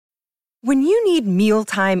When you need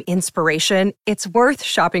mealtime inspiration, it's worth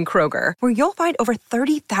shopping Kroger, where you'll find over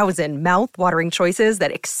 30,000 mouth-watering choices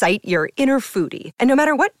that excite your inner foodie. And no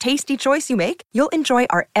matter what tasty choice you make, you'll enjoy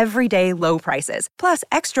our everyday low prices, plus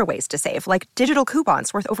extra ways to save, like digital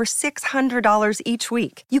coupons worth over $600 each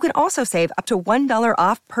week. You can also save up to $1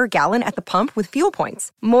 off per gallon at the pump with fuel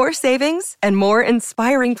points. More savings and more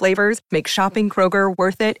inspiring flavors make shopping Kroger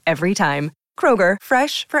worth it every time. Kroger,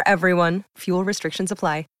 fresh for everyone. Fuel restrictions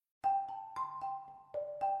apply.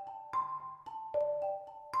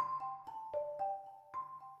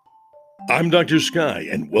 I'm Dr. Sky,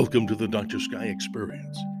 and welcome to the Dr. Sky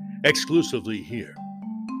Experience, exclusively here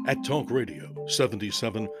at Talk Radio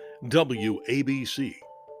 77 WABC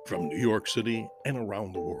from New York City and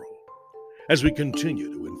around the world, as we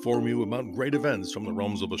continue to inform you about great events from the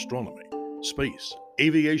realms of astronomy, space,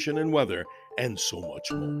 aviation, and weather, and so much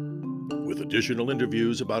more, with additional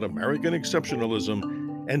interviews about American exceptionalism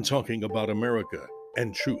and talking about America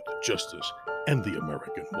and truth, justice, and the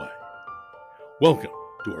American way. Welcome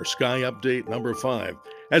to our Sky Update number 5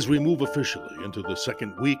 as we move officially into the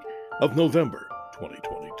second week of November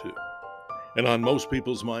 2022. And on most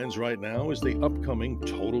people's minds right now is the upcoming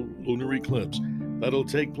total lunar eclipse that'll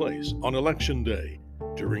take place on Election Day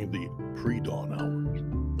during the pre-dawn hours.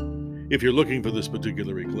 If you're looking for this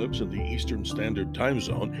particular eclipse in the Eastern Standard Time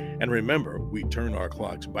Zone, and remember, we turn our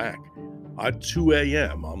clocks back at 2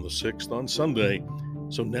 a.m. on the 6th on Sunday,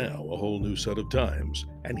 so now a whole new set of times,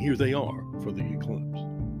 and here they are for the eclipse.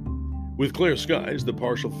 With clear skies, the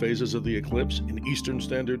partial phases of the eclipse in Eastern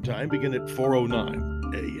Standard Time begin at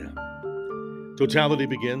 4:09 a.m. Totality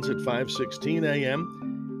begins at 5:16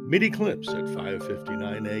 a.m., mid-eclipse at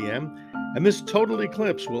 5:59 a.m., and this total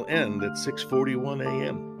eclipse will end at 6:41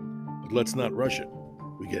 a.m. But let's not rush it.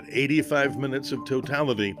 We get 85 minutes of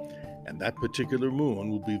totality, and that particular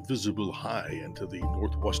moon will be visible high into the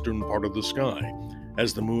northwestern part of the sky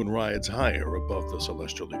as the moon rides higher above the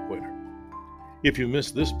celestial equator. If you miss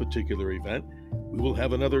this particular event, we will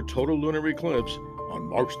have another total lunar eclipse on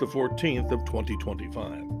March the 14th of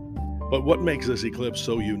 2025. But what makes this eclipse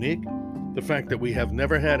so unique? The fact that we have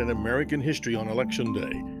never had in American history on Election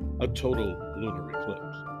Day a total lunar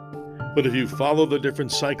eclipse. But if you follow the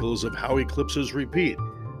different cycles of how eclipses repeat,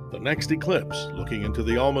 the next eclipse, looking into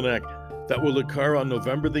the almanac, that will occur on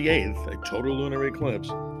November the 8th, a total lunar eclipse,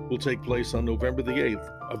 will take place on November the 8th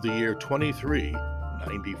of the year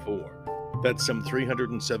 2394. That's some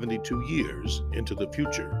 372 years into the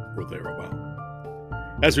future or thereabout.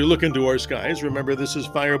 As we look into our skies, remember this is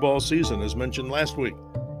fireball season, as mentioned last week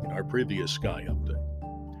in our previous Sky Update.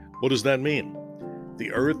 What does that mean?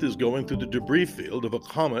 The Earth is going through the debris field of a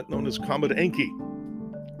comet known as Comet Encke.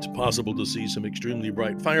 It's possible to see some extremely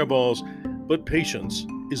bright fireballs, but patience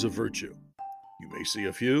is a virtue. You may see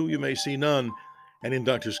a few, you may see none, and in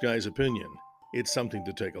Dr. Sky's opinion, it's something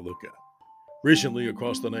to take a look at. Recently,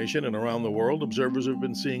 across the nation and around the world, observers have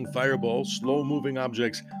been seeing fireballs, slow-moving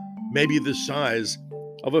objects, maybe the size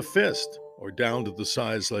of a fist, or down to the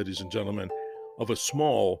size, ladies and gentlemen, of a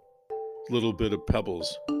small little bit of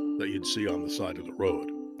pebbles that you'd see on the side of the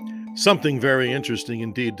road. Something very interesting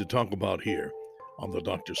indeed to talk about here on the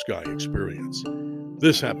Dr. Sky Experience.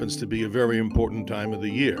 This happens to be a very important time of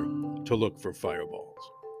the year to look for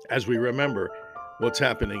fireballs, as we remember what's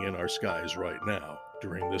happening in our skies right now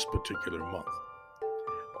during this particular month.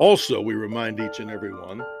 Also, we remind each and every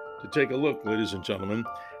one to take a look, ladies and gentlemen,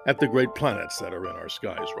 at the great planets that are in our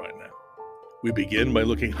skies right now. We begin by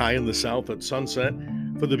looking high in the south at sunset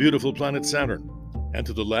for the beautiful planet Saturn, and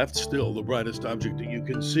to the left, still the brightest object that you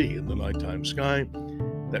can see in the nighttime sky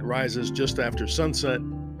that rises just after sunset.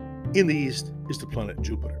 In the east is the planet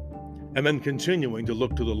Jupiter. And then continuing to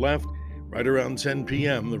look to the left, right around 10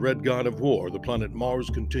 p.m., the red god of war, the planet Mars,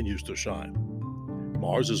 continues to shine.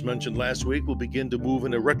 Mars, as mentioned last week, will begin to move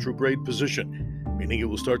in a retrograde position, meaning it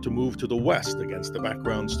will start to move to the west against the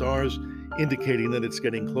background stars, indicating that it's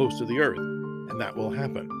getting close to the Earth, and that will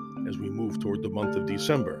happen as we move toward the month of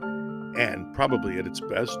December, and probably at its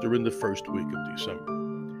best during the first week of December.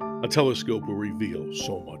 A telescope will reveal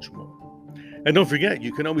so much more. And don't forget,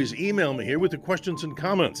 you can always email me here with the questions and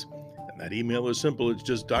comments. And that email is simple. It's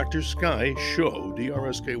just drsky.show,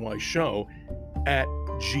 D-R-S-K-Y show,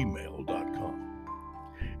 @gmail.com.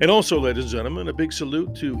 And also, ladies and gentlemen, a big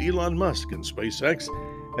salute to Elon Musk and SpaceX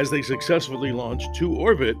as they successfully launched to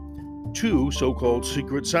orbit 2 so-called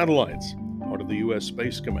secret satellites, part of the U.S.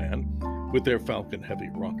 Space Command, with their Falcon Heavy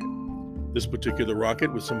rocket. This particular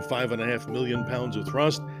rocket, with some 5.5 million pounds of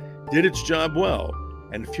thrust, did its job well,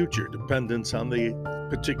 and future dependence on the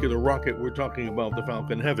particular rocket we're talking about, the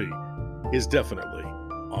Falcon Heavy, is definitely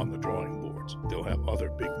on the drawing boards. They'll have other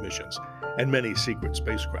big missions and many secret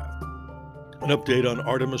spacecraft An update on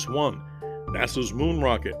Artemis 1, NASA's moon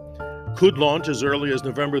rocket, could launch as early as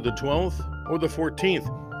November the 12th or the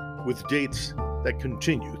 14th, with dates that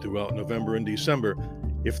continue throughout November and December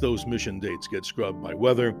if those mission dates get scrubbed by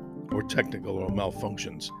weather or technical or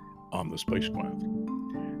malfunctions on the spacecraft.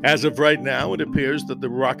 As of right now, it appears that the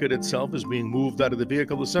rocket itself is being moved out of the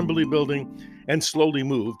vehicle assembly building and slowly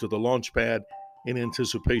moved to the launch pad in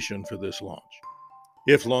anticipation for this launch.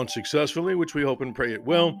 If launched successfully, which we hope and pray it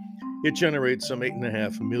will, it generates some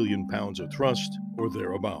 8.5 million pounds of thrust or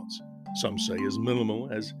thereabouts. Some say as minimal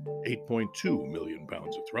as 8.2 million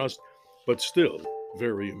pounds of thrust, but still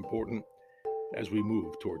very important as we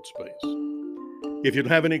move towards space. If you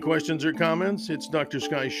have any questions or comments, it's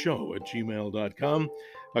drsky@gmail.com.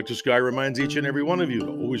 Dr. Sky reminds each and every one of you to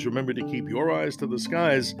always remember to keep your eyes to the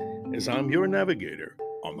skies, as I'm your navigator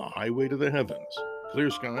on the highway to the heavens. Clear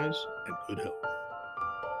skies and good health.